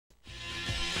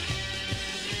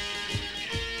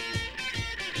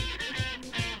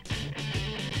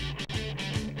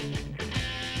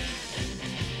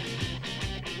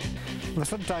The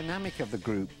sort of dynamic of the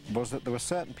group was that there were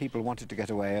certain people who wanted to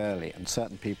get away early and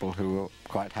certain people who were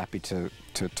quite happy to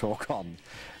talk on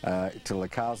till the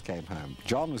cows came home.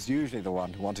 John was usually the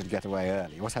one who wanted to get away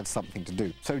early. He always had something to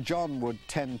do. So John would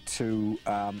tend to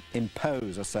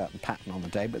impose a certain pattern on the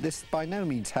day, but this by no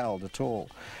means held at all.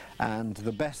 And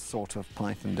the best sort of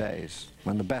Python days,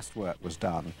 when the best work was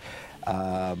done,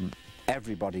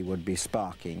 everybody would be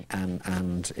sparking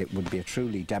and it would be a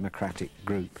truly democratic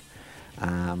group.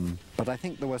 But I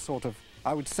think there were sort of,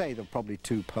 I would say there were probably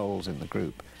two poles in the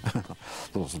group.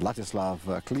 There was Ladislav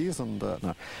Cleese and,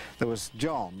 no, there was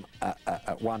John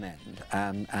at one end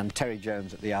and Terry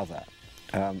Jones at the other.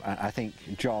 I think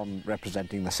John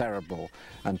representing the cerebral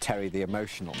and Terry the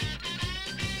emotional.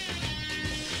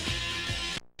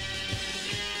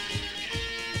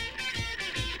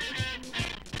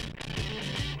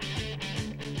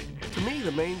 To me,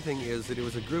 the main thing is that it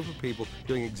was a group of people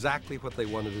doing exactly what they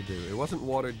wanted to do. It wasn't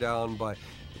watered down by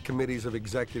committees of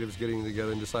executives getting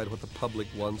together and decide what the public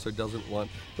wants or doesn't want.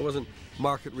 There wasn't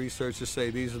market research to say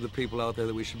these are the people out there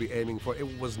that we should be aiming for.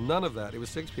 It was none of that. It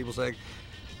was 6 people saying,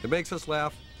 it makes us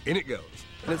laugh, in it goes.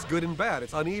 And it's good and bad.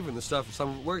 It's uneven, the stuff. Some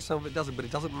of it works, some of it doesn't, but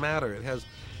it doesn't matter. It has,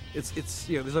 it's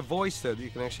you know, there's a voice there that you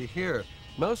can actually hear.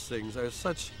 Most things are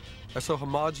so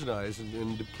homogenized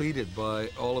and depleted by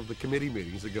all of the committee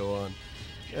meetings that go on.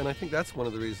 And I think that's one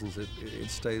of the reasons it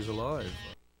stays alive.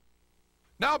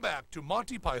 Now back to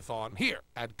Monty Python here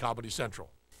at Comedy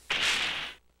Central.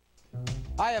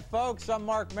 Hiya folks, I'm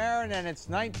Marc Maron and it's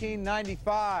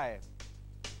 1995.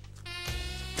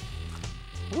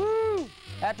 Woo!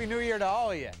 Happy New Year to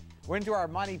all of you. We're into our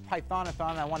Monty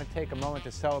Python-a-Thon. I want to take a moment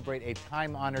to celebrate a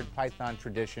time-honored Python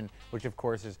tradition, which of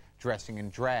course is dressing in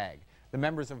drag. The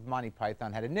members of Monty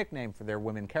Python had a nickname for their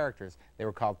women characters. They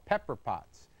were called Pepper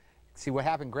Pots. See what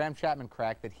happened, Graham Chapman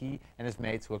cracked that he and his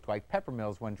mates looked like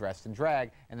peppermills when dressed in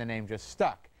drag, and the name just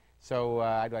stuck. So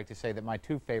I'd like to say that my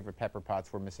two favorite Pepper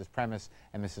Pots were Mrs. Premise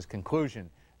and Mrs. Conclusion.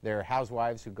 They're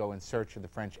housewives who go in search of the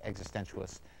French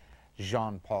existentialist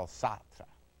Jean-Paul Sartre.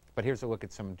 But here's a look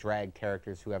at some drag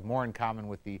characters who have more in common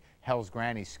with the Hell's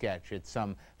Granny sketch. It's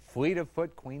some fleet of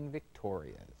foot Queen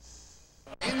Victorias.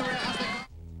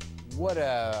 What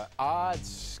a odd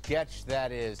sketch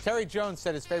that is. Terry Jones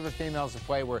said his favorite females to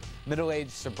play were middle-aged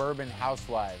suburban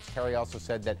housewives. Terry also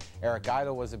said that Eric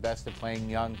Idle was the best at playing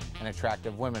young and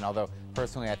attractive women, although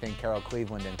personally I think Carol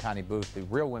Cleveland and Connie Booth, the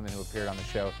real women who appeared on the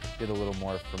show, did a little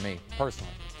more for me,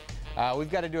 personally. We've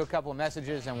got to do a couple of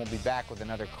messages and we'll be back with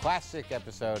another classic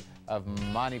episode of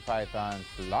Monty Python's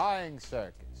Flying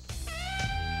Circus.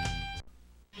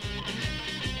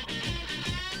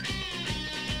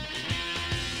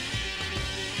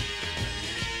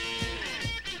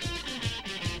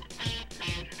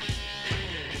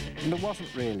 There wasn't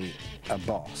really a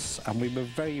boss, and we were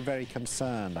very, very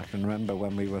concerned. I can remember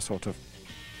when we were sort of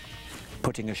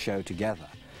putting a show together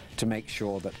to make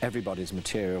sure that everybody's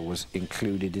material was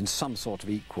included in some sort of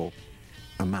equal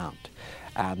amount,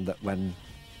 and that when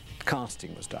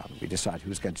casting was done, we decided who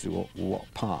was going to do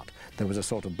what part. There was a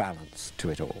sort of balance to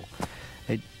it all.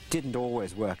 It didn't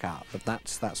always work out, but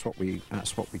that's what we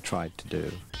tried to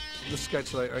do. The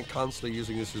sketch that I'm constantly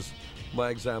using this as my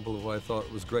example of what I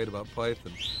thought was great about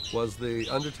Python was the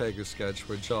Undertaker sketch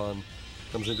where John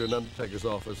comes into an Undertaker's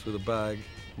office with a bag.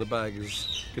 The bag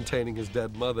is containing his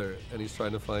dead mother, and he's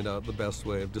trying to find out the best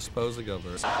way of disposing of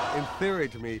her. In theory,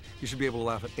 to me, you should be able to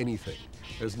laugh at anything.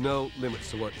 There's no limits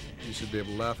to what you should be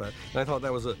able to laugh at. And I thought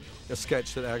that was a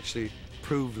sketch that actually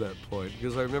proved that point,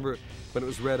 because I remember when it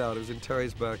was read out, it was in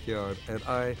Terry's backyard, and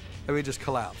I mean, just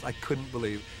collapsed. I couldn't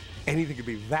believe anything could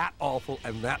be that awful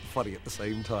and that funny at the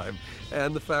same time.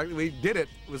 And the fact that we did it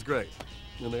was great.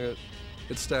 And there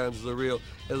it stands as the real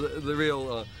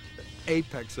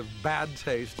apex of bad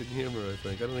taste in humor, I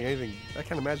think. I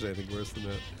can't imagine anything worse than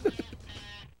that.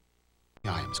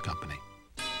 Gilliam's company.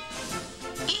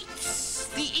 It's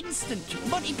the instant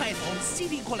Monty Python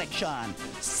CD collection.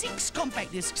 6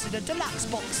 compact discs in a deluxe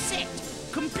box set,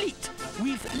 complete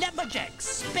with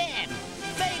lumberjacks, Spam,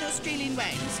 fine Australian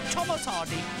wines, Thomas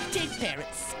Hardy, dead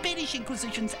parrots, Spanish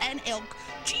Inquisitions and elk,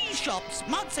 cheese shops,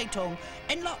 Mount Zedong,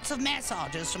 and lots of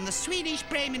massages from the Swedish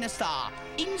Prime Minister.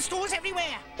 In stores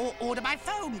everywhere, or order by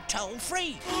phone, toll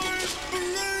free.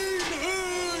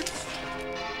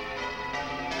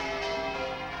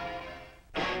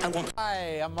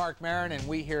 Hi, I'm Marc Maron, and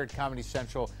we here at Comedy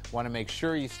Central want to make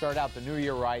sure you start out the new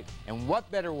year right, and what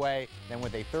better way than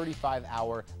with a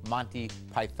 35-hour Monty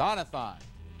Python-a-Thon.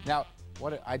 Now,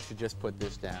 I should just put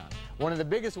this down. One of the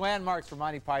biggest landmarks for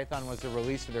Monty Python was the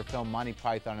release of their film Monty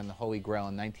Python and the Holy Grail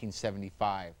in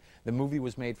 1975. The movie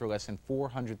was made for less than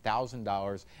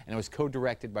 $400,000, and it was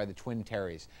co-directed by the twin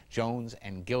Terrys, Jones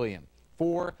and Gilliam.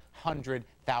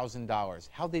 $400,000.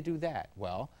 How'd they do that?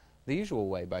 Well, the usual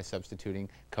way, by substituting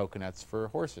coconuts for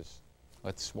horses.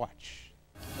 Let's watch.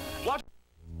 What?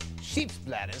 Sheep's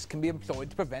bladders can be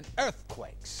employed to prevent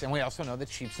earthquakes, and we also know that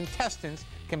sheep's intestines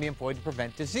can be employed to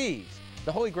prevent disease.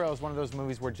 The Holy Grail is one of those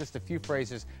movies where just a few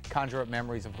phrases conjure up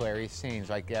memories of hilarious scenes,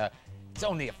 like, it's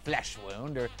only a flesh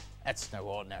wound, or that's no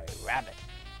ordinary rabbit.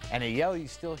 And a yell you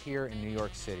still hear in New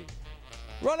York City.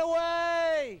 Run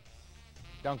away!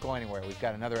 Don't go anywhere. We've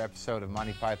got another episode of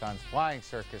Monty Python's Flying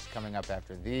Circus coming up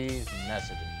after these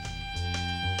messages.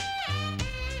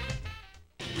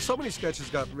 So many sketches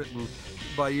got written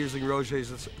by using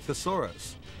Roget's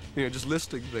thesaurus, you know, just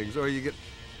listing things. Or you get,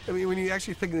 I mean, when you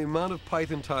actually think of the amount of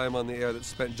Python time on the air that's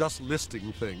spent just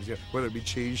listing things, you know, whether it be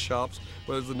cheese shops,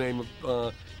 whether it's the name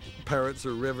of parrots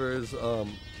or rivers,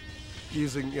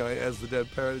 using, you know, as the dead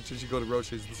parrot, it's just you go to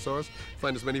Roget's thesaurus,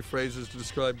 find as many phrases to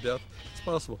describe death as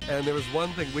possible. And there was one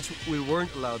thing which we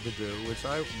weren't allowed to do, which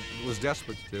I was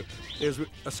desperate to do, is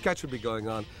a sketch would be going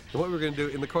on, and what we were going to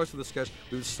do in the course of the sketch,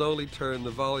 we would slowly turn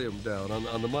the volume down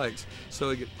on the mics, so it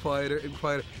would get quieter and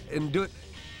quieter, and do it.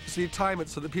 So you time it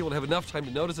so that people have enough time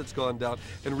to notice it's gone down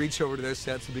and reach over to their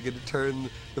sets and begin to turn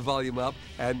the volume up,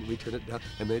 and we turn it down,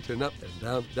 and they turn it up and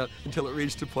down, down, until it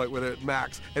reached a point where they're at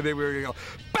max, and then we were going to go,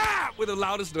 BAM! With the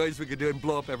loudest noise we could do and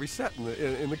blow up every set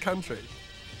in the country.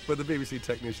 But the BBC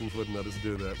technicians wouldn't let us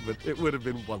do that, but it would have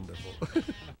been wonderful.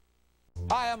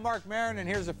 Hi, I'm Marc Maron, and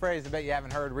here's a phrase I bet you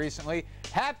haven't heard recently.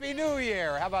 Happy New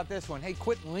Year! How about this one? Hey,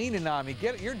 quit leaning on me.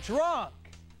 Get it? You're drunk!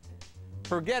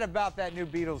 Forget about that new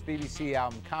Beatles BBC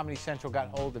album. Comedy Central got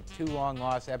hold of 2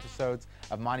 long-lost episodes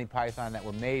of Monty Python that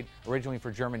were made originally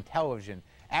for German television.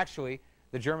 Actually,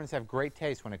 the Germans have great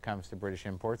taste when it comes to British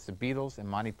imports, the Beatles and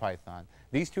Monty Python.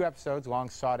 These 2 episodes, long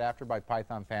sought after by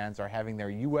Python fans, are having their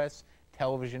U.S.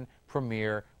 television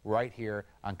premiere right here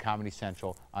on Comedy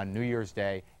Central on New Year's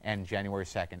Day and January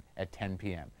 2nd at 10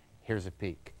 p.m. Here's a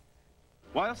peek.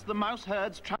 Whilst the mouse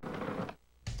herds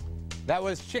That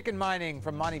was Chicken Mining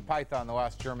from Monty Python, the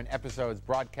last German episodes,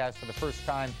 broadcast for the first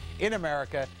time in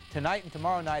America tonight and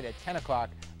tomorrow night at 10 o'clock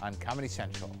on Comedy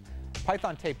Central.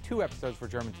 Python taped 2 episodes for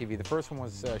German TV. The first one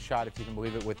was shot, if you can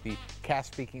believe it, with the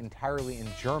cast speaking entirely in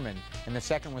German, and the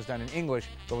second was done in English,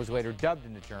 but was later dubbed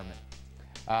into German.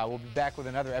 We'll be back with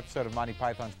another episode of Monty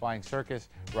Python's Flying Circus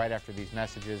right after these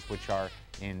messages, which are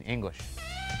in English.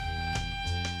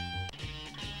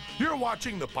 You're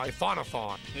watching the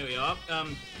Python-a-Thon. Here we are.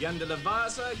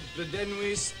 Yandalavasa,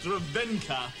 Gledenwi,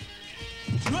 Stravenka.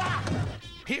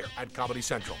 Here at Comedy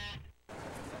Central.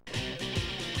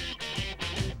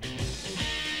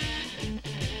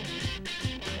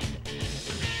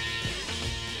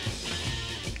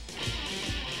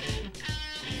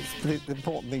 The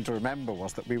important thing to remember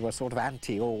was that we were sort of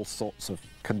anti all sorts of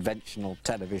conventional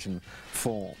television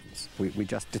forms. We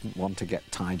just didn't want to get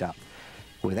tied up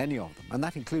with any of them, and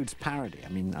that includes parody. I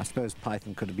mean, I suppose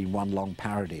Python could have been one long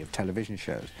parody of television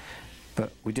shows,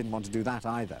 but we didn't want to do that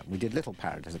either. We did little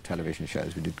parodies of television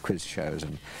shows. We did quiz shows,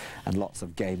 and lots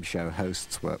of game show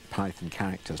hosts were Python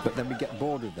characters, but then we'd get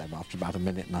bored with them after about a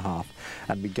minute and a half,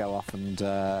 and we'd go off and,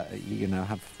 you know,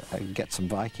 get some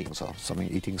Vikings or something,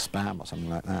 eating spam or something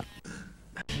like that.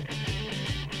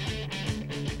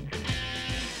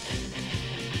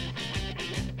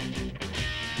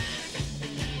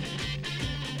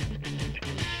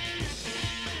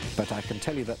 But I can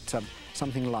tell you that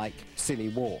something like Silly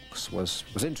Walks was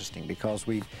interesting, because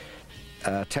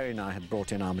Terry and I had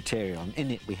brought in our material, and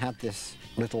in it we had this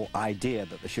little idea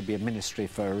that there should be a ministry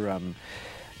for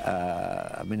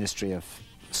a ministry of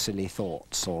silly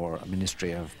thoughts, or a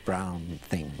ministry of brown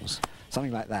things,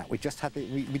 something like that. We just had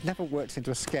we'd never worked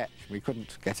into a sketch. We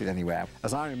couldn't get it anywhere.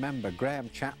 As I remember, Graham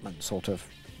Chapman sort of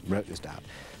wrote this down,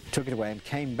 took it away, and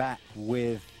came back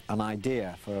with an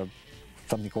idea for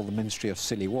something called the Ministry of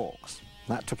Silly Walks.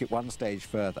 That took it one stage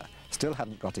further. Still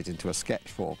hadn't got it into a sketch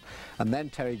form. And then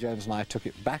Terry Jones and I took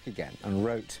it back again and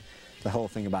wrote the whole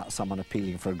thing about someone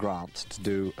appealing for a grant to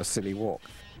do a silly walk.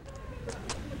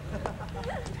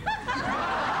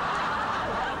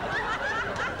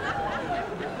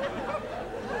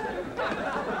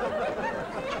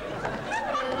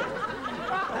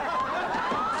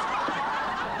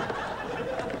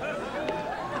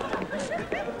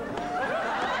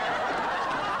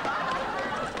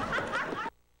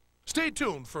 Stay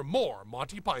tuned for more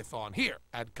Monty Python here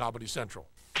at Comedy Central.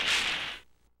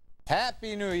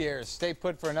 Happy New Year. Stay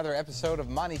put for another episode of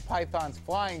Monty Python's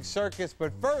Flying Circus,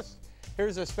 but first,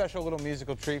 Here's a special little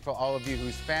musical treat for all of you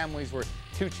whose families were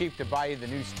too cheap to buy you the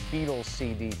new Beatles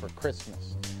CD for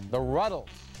Christmas. The Ruddles.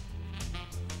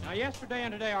 Now, yesterday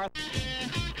and today are...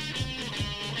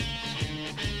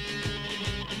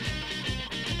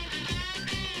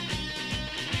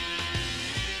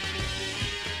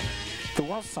 There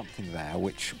was something there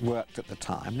which worked at the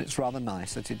time, and it's rather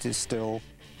nice that it is still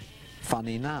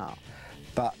funny now.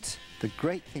 But the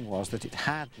great thing was that it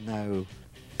had no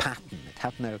pattern, it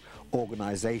had no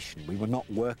organisation. We were not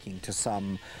working to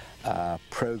some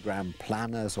program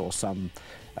planners or some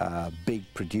big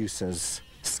producer's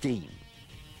scheme.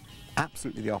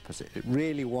 Absolutely the opposite. It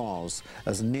really was,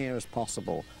 as near as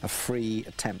possible, a free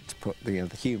attempt to put the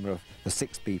humour of the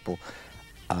six people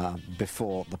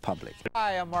before the public.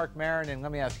 Hi, I'm Marc Maron, and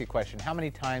let me ask you a question. How many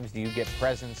times do you get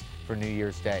presents for New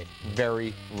Year's Day?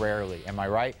 Very rarely. Am I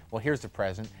right? Well, here's the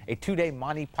present. A 2-day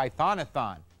Monty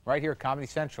Python-a-Thon right here at Comedy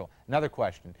Central. Another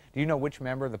question. Do you know which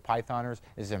member of the Pythoners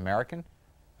is American?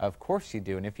 Of course you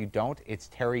do, and if you don't, it's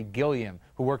Terry Gilliam,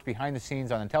 who worked behind the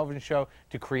scenes on the television show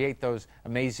to create those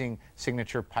amazing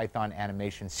signature Python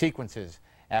animation sequences.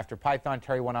 After Python,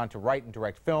 Terry went on to write and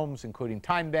direct films, including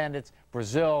Time Bandits,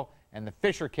 Brazil, and The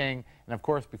Fisher King, and of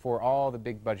course, before all the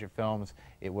big budget films,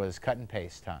 it was cut and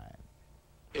paste time.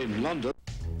 In London.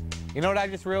 You know what I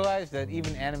just realized? That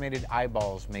even animated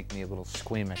eyeballs make me a little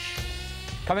squeamish.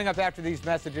 Coming up after these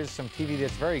messages, some TV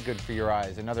that's very good for your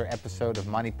eyes. Another episode of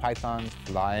Monty Python's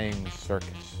Flying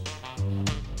Circus.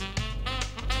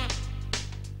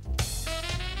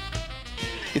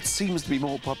 It seems to be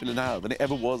more popular now than it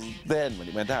ever was then when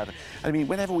it went out. I mean,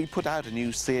 whenever we put out a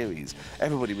new series,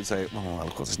 everybody would say, well,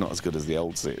 of course, it's not as good as the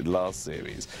last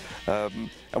series. And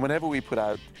whenever we put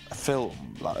out a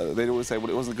film, they'd always say, well,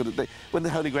 it wasn't good. When The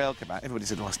Holy Grail came out, everybody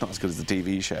said, well, it's not as good as the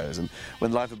TV shows. And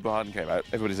when Life of Brian came out,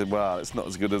 everybody said, well, it's not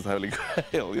as good as The Holy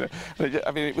Grail. You know?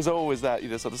 I mean, it was always that,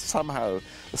 sort of somehow,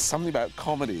 there's something about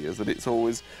comedy is that it's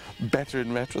always better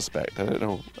in retrospect. I don't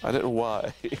know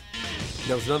why.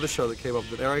 There was another show that came up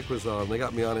that Eric was on. They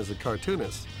got me on as a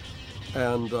cartoonist,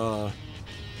 and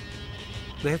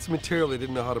they had some material they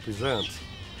didn't know how to present,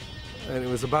 and it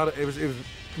was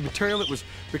material that was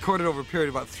recorded over a period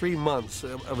of about 3 months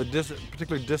of a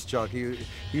particular disc jockey who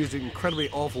used incredibly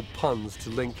awful puns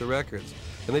to link the records,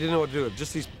 and they didn't know what to do with it,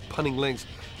 just these punning links.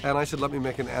 And I said, let me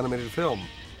make an animated film,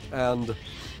 and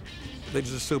they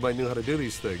just assumed I knew how to do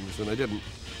these things, and I didn't.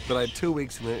 But I had 2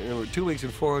 weeks and 2 weeks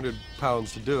and 400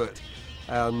 pounds to do it.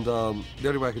 And the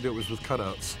only way I could do it was with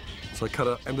cutouts. So I cut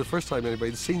out, and the first time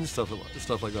anybody had seen stuff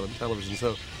like that on television,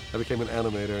 so I became an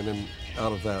animator, and then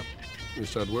out of that, we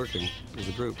started working as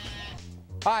a group.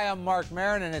 Hi, I'm Marc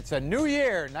Maron, and it's a new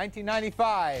year,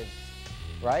 1995,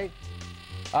 right?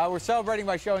 We're celebrating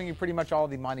by showing you pretty much all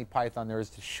the Monty Python there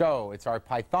is to show. It's our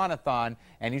Python-a-Thon,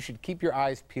 and you should keep your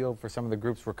eyes peeled for some of the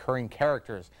group's recurring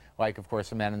characters, like, of course,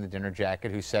 the man in the dinner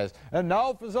jacket who says, and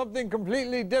now for something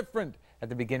completely different, at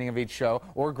the beginning of each show,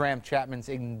 or Graham Chapman's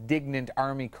indignant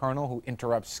army colonel who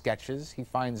interrupts sketches he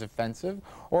finds offensive,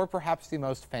 or perhaps the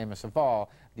most famous of all,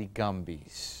 the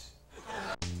Gumbies.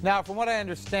 Now, from what I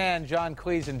understand, John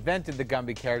Cleese invented the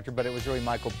Gumby character, but it was really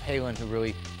Michael Palin who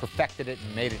really perfected it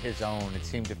and made it his own. It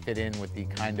seemed to fit in with the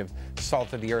kind of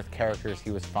salt-of-the-earth characters he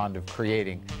was fond of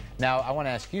creating. Now, I want to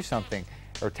ask you something,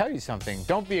 or tell you something.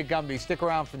 Don't be a Gumby. Stick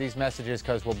around for these messages,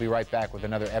 because we'll be right back with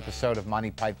another episode of Monty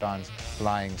Python's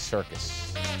Flying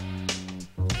Circus.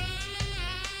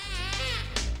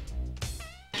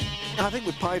 I think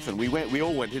with Python, we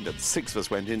all went into it, the six of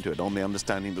us went into it on the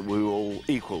understanding that we were all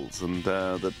equals, and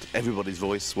that everybody's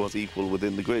voice was equal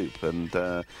within the group, and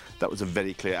that was a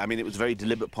very clear, I mean, it was a very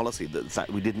deliberate policy, that the fact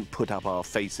we didn't put up our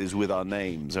faces with our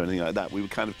names or anything like that. We were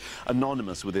kind of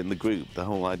anonymous within the group. The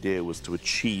whole idea was to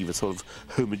achieve a sort of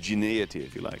homogeneity,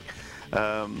 if you like.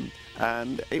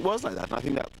 And it was like that, and I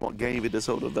think that's what gave it a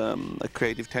sort of a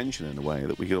creative tension in a way,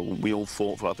 that we all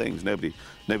fought for our things. Nobody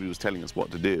was telling us what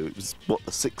to do. It was what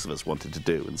the six of us wanted to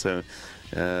do, and so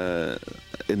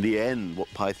in the end,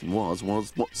 what Python was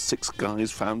what six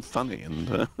guys found funny.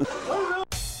 And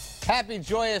Happy,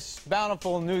 joyous,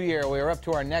 bountiful New Year. We are up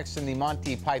to our next in the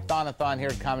Monty Python-a-Thon here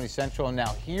at Comedy Central, and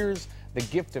now here's the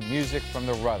gift of music from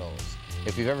the Ruddles.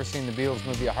 If you've ever seen the Beatles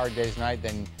movie A Hard Day's Night,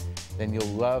 then you'll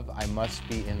love I Must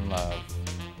Be in Love.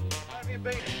 I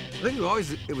think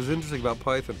it was interesting about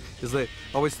Python is they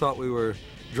always thought we were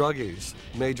druggies,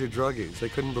 major druggies. They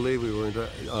couldn't believe we weren't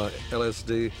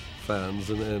LSD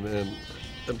fans and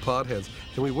potheads,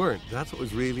 and we weren't. That's what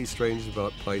was really strange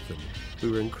about Python. We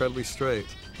were incredibly straight,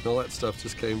 and all that stuff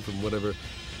just came from whatever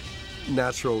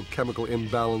natural chemical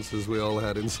imbalances we all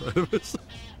had inside of us.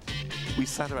 We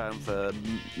sat around for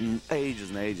ages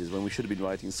and ages. When we should have been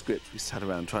writing scripts, we sat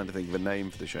around trying to think of a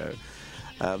name for the show.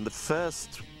 The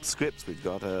first scripts we've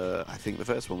got, I think the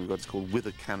first one we've got is called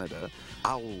Wither Canada,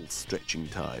 Owl Stretching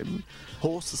Time,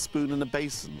 Horse, a Spoon and a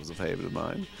Basin was a favourite of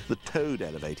mine, The Toad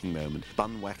Elevating Moment,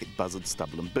 Bun, Whacket, Buzzard,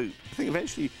 Stubble and Boot. I think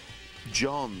eventually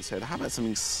John said, how about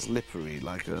something slippery,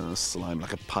 like a slime,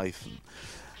 like a python?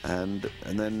 And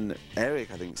then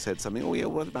Eric, I think, said something, oh yeah,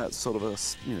 what about sort of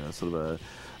a, you know, sort of a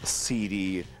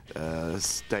seedy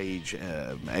stage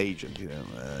agent, you know,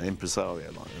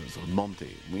 impresario, like sort of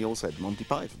Monty. And we all said Monty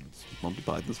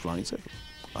Python's Flying Circle.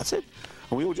 That's it.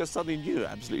 And we all just suddenly knew,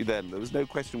 absolutely then. There was no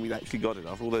question we'd actually got it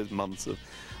after all those months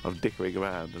of dickering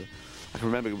around. And I can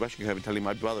remember rushing home and telling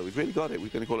my brother, we've really got it, we're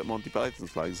going to call it Monty Python's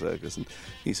Flying Circus. And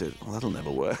he said, oh, that'll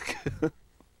never work.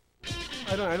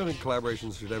 I don't think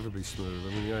collaborations should ever be smooth. I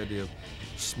mean, the idea of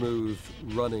smooth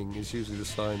running is usually the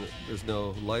sign that there's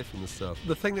no life in the stuff.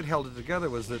 The thing that held it together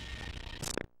was that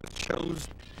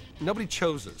nobody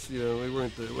chose us. You know, we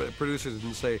weren't, the producers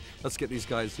didn't say, let's get these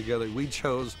guys together. We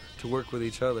chose to work with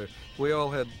each other. We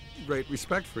all had great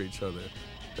respect for each other.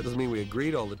 That doesn't mean we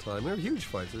agreed all the time. They were huge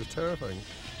fights. It was terrifying.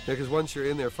 Because once you're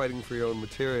in there fighting for your own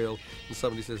material and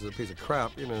somebody says it's a piece of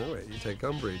crap, you know, you take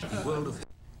umbrage.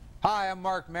 Hi, I'm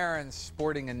Marc Maron,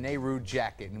 sporting a Nehru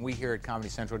jacket, and we here at Comedy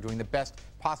Central are doing the best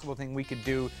possible thing we could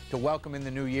do to welcome in the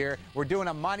new year. We're doing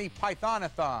a Monty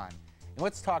Python-a-Thon. And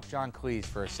let's talk John Cleese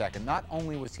for a second. Not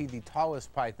only was he the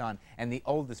tallest python and the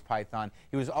oldest python,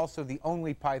 he was also the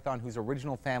only python whose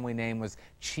original family name was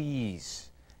Cheese.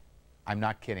 I'm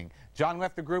not kidding. John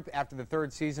left the group after the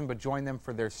third season, but joined them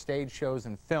for their stage shows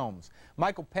and films.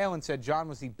 Michael Palin said John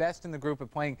was the best in the group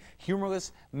at playing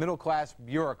humorless, middle-class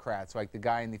bureaucrats, like the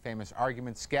guy in the famous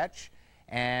Argument sketch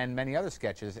and many other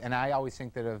sketches. And I always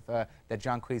think that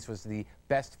John Cleese was the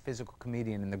best physical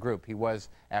comedian in the group. He was,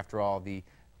 after all, the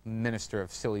minister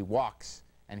of silly walks.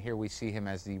 And here we see him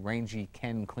as the rangy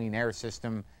Ken Clean Air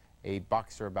System, a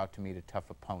boxer about to meet a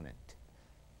tough opponent.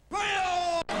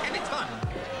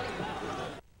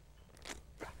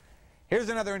 Here's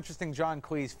another interesting John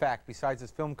Cleese fact. Besides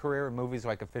his film career in movies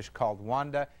like A Fish Called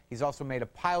Wanda, he's also made a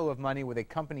pile of money with a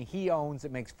company he owns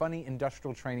that makes funny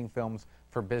industrial training films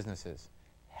for businesses.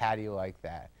 How do you like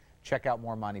that? Check out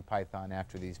more Monty Python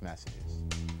after these messages.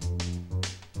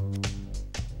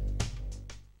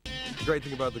 The great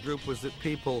thing about the group was that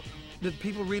people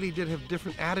really did have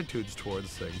different attitudes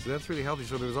towards things. And that's really healthy,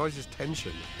 so there was always this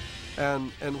tension.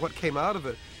 And what came out of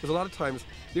it was a lot of times,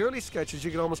 the early sketches,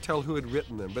 you could almost tell who had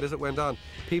written them, but as it went on,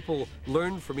 people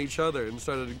learned from each other and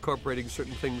started incorporating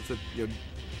certain things that, you know,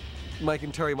 Mike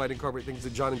and Terry might incorporate things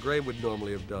that John and Graham would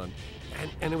normally have done.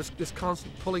 And it was this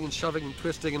constant pulling and shoving and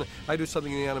twisting, and I do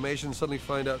something in the animation and suddenly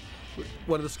find out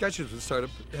one of the sketches would start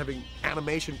having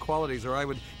animation qualities, or I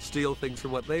would steal things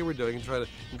from what they were doing and try to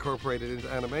incorporate it into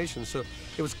animation. So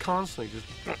it was constantly just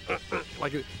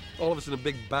like all of us in a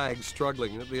big bag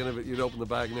struggling, and at the end of it you'd open the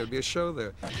bag and there'd be a show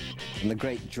there. And the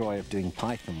great joy of doing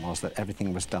Python was that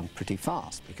everything was done pretty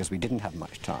fast because we didn't have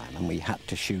much time and we had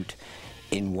to shoot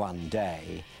in one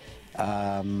day,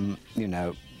 you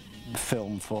know,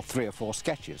 film for 3 or 4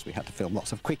 sketches. We had to film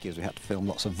lots of quickies, we had to film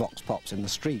lots of vox pops in the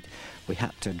street, we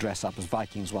had to dress up as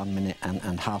Vikings 1 minute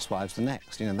and housewives the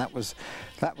next. You know, that was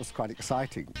quite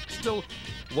exciting. Still,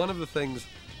 one of the things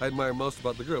I admire most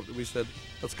about the group that we said,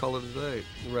 let's call it a day,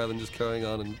 rather than just carrying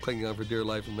on and clinging on for dear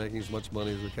life and making as much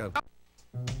money as we can.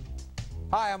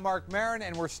 Hi, I'm Marc Maron,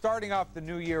 and we're starting off the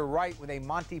new year right with a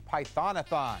Monty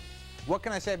Python-a-Thon. What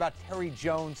can I say about Terry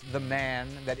Jones, the man,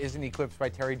 that isn't eclipsed by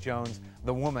Terry Jones,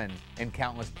 the woman, in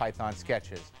countless Python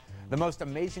sketches? The most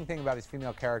amazing thing about his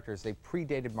female characters, they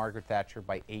predated Margaret Thatcher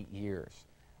by 8 years.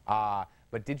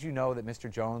 But did you know that Mr.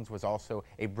 Jones was also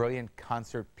a brilliant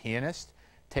concert pianist?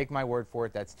 Take my word for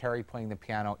it, that's Terry playing the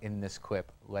piano in this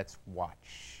clip. Let's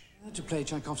watch. To play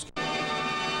Tchaikovsky.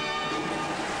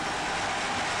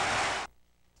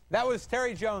 That was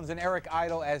Terry Jones and Eric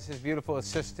Idle as his beautiful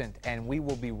assistant, and we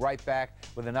will be right back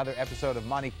with another episode of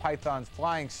Monty Python's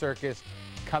Flying Circus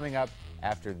coming up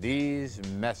after these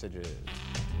messages.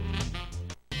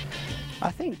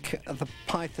 I think the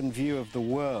Python view of the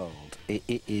world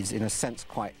is in a sense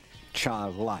quite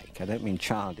childlike. I don't mean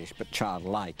childish, but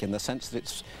childlike in the sense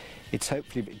that it's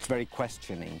hopefully very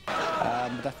questioning.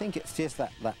 But I think it's just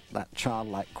that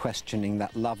childlike questioning,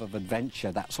 that love of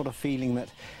adventure, that sort of feeling that,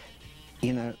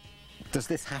 you know, does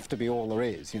this have to be all there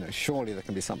is? You know, surely there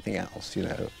can be something else, you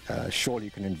know. Surely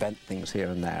you can invent things here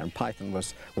and there. And Python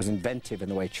was inventive in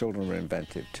the way children were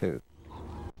inventive, too.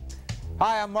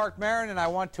 Hi, I'm Marc Maron, and I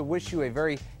want to wish you a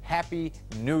very happy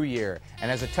new year. And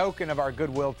as a token of our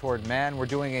goodwill toward man, we're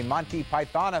doing a Monty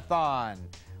Python-a-Thon.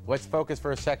 let's focus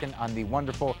for a second on the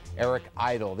wonderful Eric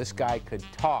Idle. This guy could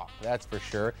talk, that's for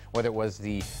sure, whether it was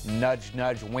the nudge,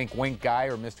 nudge, wink, wink guy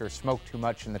or Mr. Smoke Too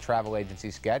Much in the travel agency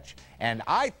sketch. And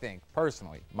I think,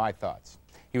 personally, my thoughts,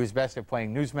 he was best at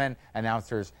playing newsmen,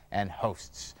 announcers, and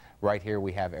hosts. Right here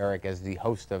we have Eric as the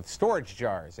host of Storage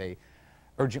Jars, a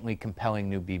urgently compelling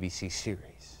new BBC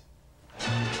series.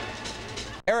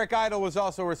 Eric Idle was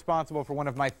also responsible for one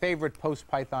of my favorite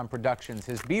post-Python productions,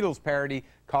 his Beatles parody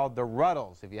called The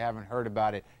Ruddles. If you haven't heard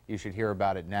about it, you should hear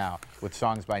about it now, with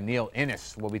songs by Neil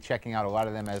Innes. We'll be checking out a lot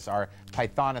of them as our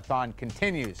Python-a-Thon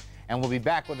continues. And we'll be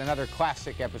back with another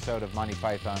classic episode of Monty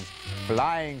Python's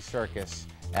Flying Circus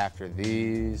after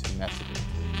these messages.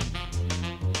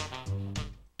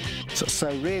 So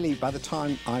really, by the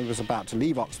time I was about to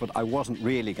leave Oxford, I wasn't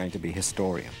really going to be a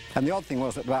historian. And the odd thing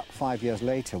was that about 5 years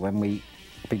later, when we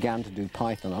began to do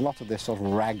Python, a lot of this sort of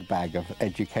ragbag of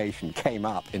education came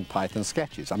up in Python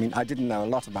sketches. I mean, I didn't know a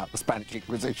lot about the Spanish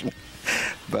Inquisition,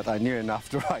 but I knew enough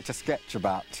to write a sketch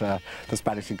about the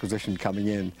Spanish Inquisition coming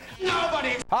in.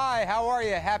 Nobody! Hi, how are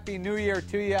you? Happy New Year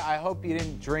to you. I hope you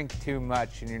didn't drink too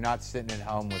much and you're not sitting at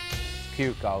home with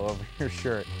puke all over your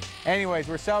shirt. Anyways,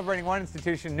 we're celebrating one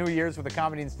institution, New Year's, with the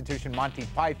comedy institution Monty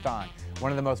Python.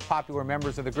 One of the most popular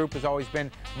members of the group has always been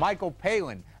Michael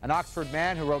Palin, an Oxford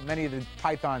man who wrote many of the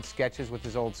Python sketches with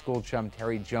his old school chum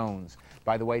Terry Jones.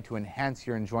 By the way, to enhance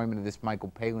your enjoyment of this Michael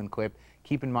Palin clip,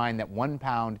 keep in mind that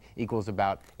 £1 equals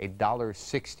about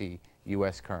 $1.60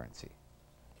 US currency.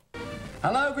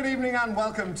 Hello, good evening, and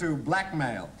welcome to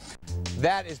Blackmail.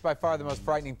 That is by far the most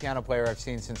frightening piano player I've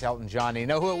seen since Elton John. You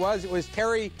know who it was? It was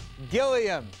Terry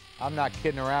Gilliam. I'm not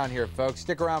kidding around here, folks.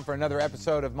 Stick around for another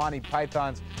episode of Monty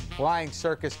Python's Flying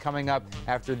Circus coming up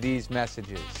after these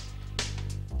messages.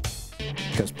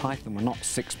 Because Python were not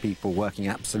 6 people working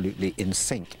absolutely in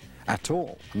sync at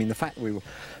all. I mean, the fact that we were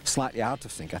slightly out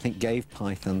of sync, I think, gave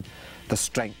Python the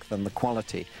strength and the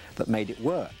quality that made it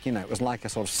work. You know, it was like a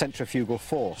sort of centrifugal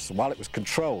force. While it was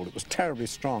controlled, it was terribly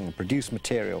strong and produced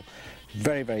material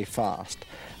very, very fast.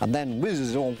 And then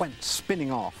whizzes all went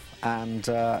spinning off, and,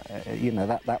 you know,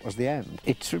 that was the end.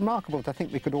 It's remarkable that I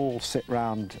think we could all sit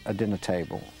round a dinner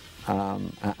table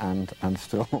and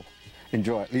still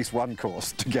enjoy at least one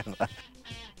course together.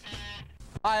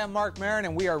 Hi, I'm Marc Maron,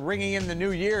 and we are ringing in the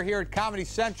new year here at Comedy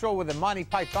Central with the Monty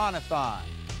Python-a-Thon.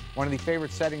 One of the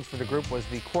favorite settings for the group was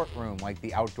the courtroom, like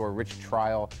the outdoor witch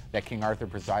trial that King Arthur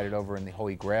presided over in the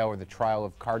Holy Grail, or the trial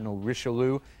of Cardinal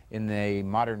Richelieu in the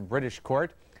modern British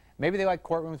court. Maybe they like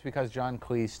courtrooms because John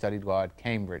Cleese studied law at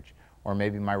Cambridge, or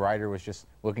maybe my writer was just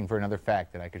looking for another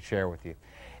fact that I could share with you.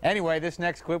 Anyway, this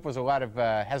next clip was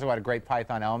has a lot of great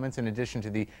Python elements in addition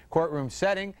to the courtroom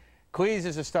setting. Cleese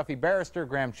is a stuffy barrister.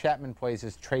 Graham Chapman plays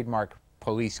his trademark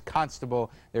police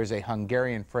constable. There's a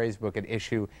Hungarian phrase book at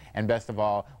issue. And best of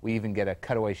all, we even get a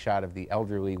cutaway shot of the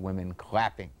elderly women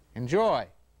clapping. Enjoy!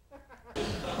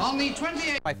 On the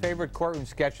 28th... My favorite courtroom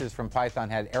sketches from Python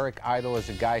had Eric Idle as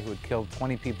a guy who had killed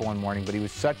 20 people one morning, but he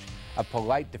was such a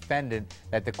polite defendant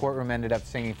that the courtroom ended up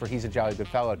singing for He's a Jolly Good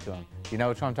Fellow to him. You know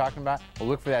what I'm talking about? Well,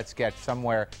 look for that sketch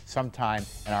somewhere, sometime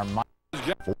in our mind.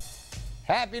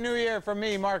 Happy New Year from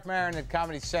me, Marc Maron at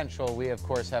Comedy Central. We, of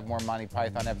course, have more Monty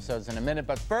Python episodes in a minute.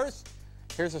 But first,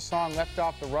 here's a song left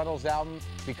off the Ruddles album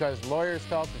because lawyers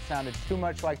felt it sounded too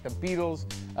much like the Beatles.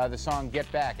 The song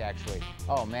Get Back, actually.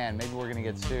 Oh, man, maybe we're going to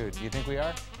get sued. Do you think we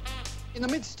are? In the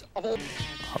midst of all...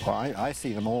 Well, I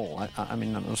see them all. I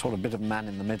mean, I'm a sort of bit of man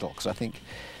in the middle, because I think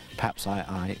perhaps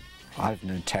I've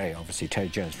known Terry, obviously, Terry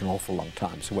Jones, for an awful long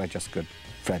time, so we're just good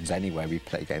friends anyway. We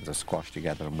play games of squash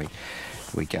together, and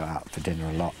we go out for dinner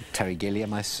a lot. Terry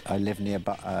Gilliam, I live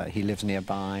nearby, he lives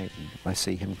nearby. I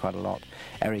see him quite a lot.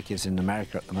 Eric is in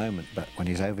America at the moment, but when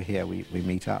he's over here, we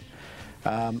meet up.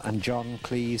 And John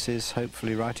Cleese is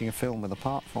hopefully writing a film with a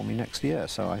part for me next year,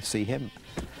 so I see him.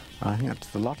 I think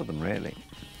that's a lot of them, really.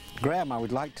 Graham, I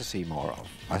would like to see more of.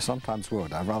 I sometimes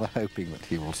would. I'm rather hoping that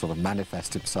he will sort of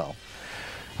manifest himself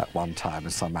at one time in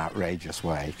some outrageous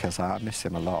way, because I miss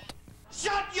him a lot.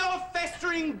 Shut your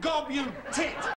festering gob, you tit!